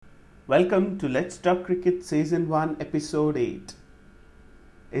Welcome to Let's Talk Cricket Season 1 Episode 8.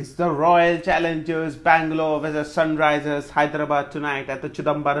 It's the Royal Challengers Bangalore vs Sunrisers Hyderabad tonight at the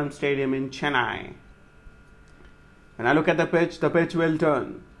Chidambaram Stadium in Chennai. When I look at the pitch will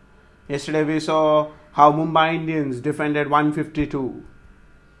turn. Yesterday we saw how Mumbai Indians defended 152.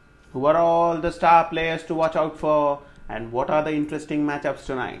 Who are all the star players to watch out for and what are the interesting matchups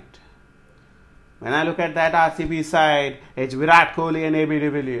tonight? When I look at that RCB side, it's Virat Kohli and AB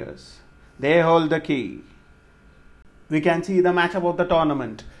de Villiers. They hold the key. We can see the matchup of the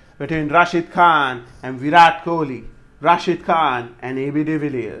tournament between Rashid Khan and Virat Kohli, Rashid Khan and AB de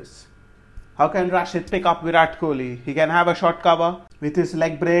Villiers. How can Rashid pick up Virat Kohli? He can have a short cover with his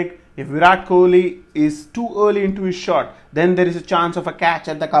leg break. If Virat Kohli is too early into his shot, then there is a chance of a catch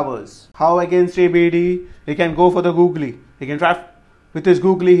at the covers. How against ABD? He can go for the googly. He can try with his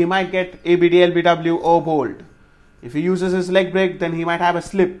googly. He might get ABD, LBW or bowled. If he uses his leg break, then he might have a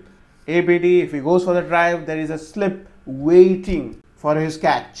slip. ABD, if he goes for the drive, there is a slip waiting for his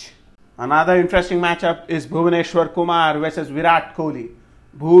catch. Another interesting matchup is Bhuvneshwar Kumar versus Virat Kohli.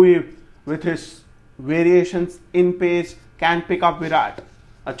 Bhuvi, with his variations in pace, can pick up Virat.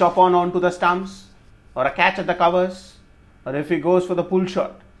 A chop on onto the stumps or a catch at the covers, or if he goes for the pull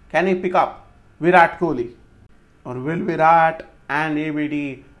shot, can he pick up Virat Kohli? Or will Virat and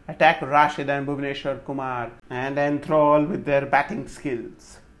ABD attack Rashid and Bhuvneshwar Kumar and enthrall with their batting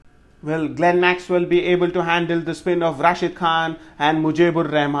skills? Will Glenn Maxwell be able to handle the spin of Rashid Khan and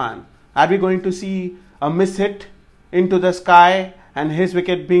Mujibur Rahman? Are we going to see a miss hit into the sky and his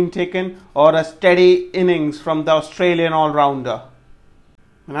wicket being taken, or a steady innings from the Australian all-rounder?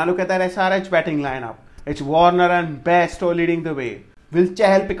 When I look at that SRH batting lineup, it's Warner and Bairstow leading the way. Will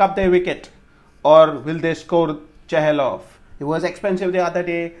Chahal pick up their wicket, or will they score Chahal off? He was expensive the other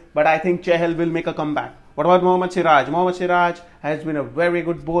day, but I think Chahal will make a comeback. What about Mohammad Siraj? Mohammad Siraj has been a very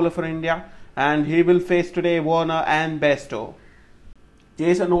good bowler for India, and he will face today Warner and Bairstow.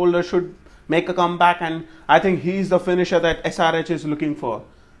 Jason Holder should make a comeback, and I think he's the finisher that SRH is looking for.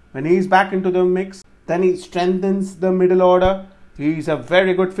 When he's back into the mix, then he strengthens the middle order. He's a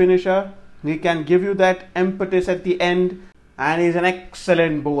very good finisher. He can give you that impetus at the end, and he's an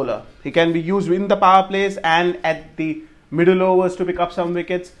excellent bowler. He can be used in the power plays and at the middle overs to pick up some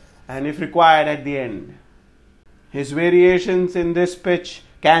wickets, and if required at the end. His variations in this pitch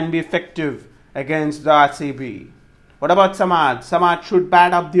can be effective against the RCB. What about Samad? Samad should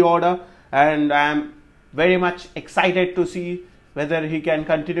bat up the order, and I am very much excited to see whether he can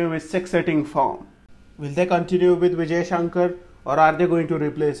continue with 6 hitting form. Will they continue with Vijay Shankar, or are they going to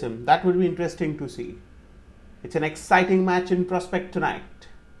replace him? That would be interesting to see. It's an exciting match in prospect tonight.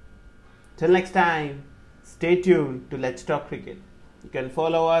 Till next time, stay tuned to Let's Talk Cricket. You can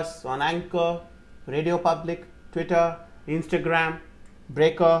follow us on Anchor, Radio Public, Twitter, Instagram,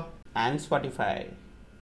 Breaker and Spotify.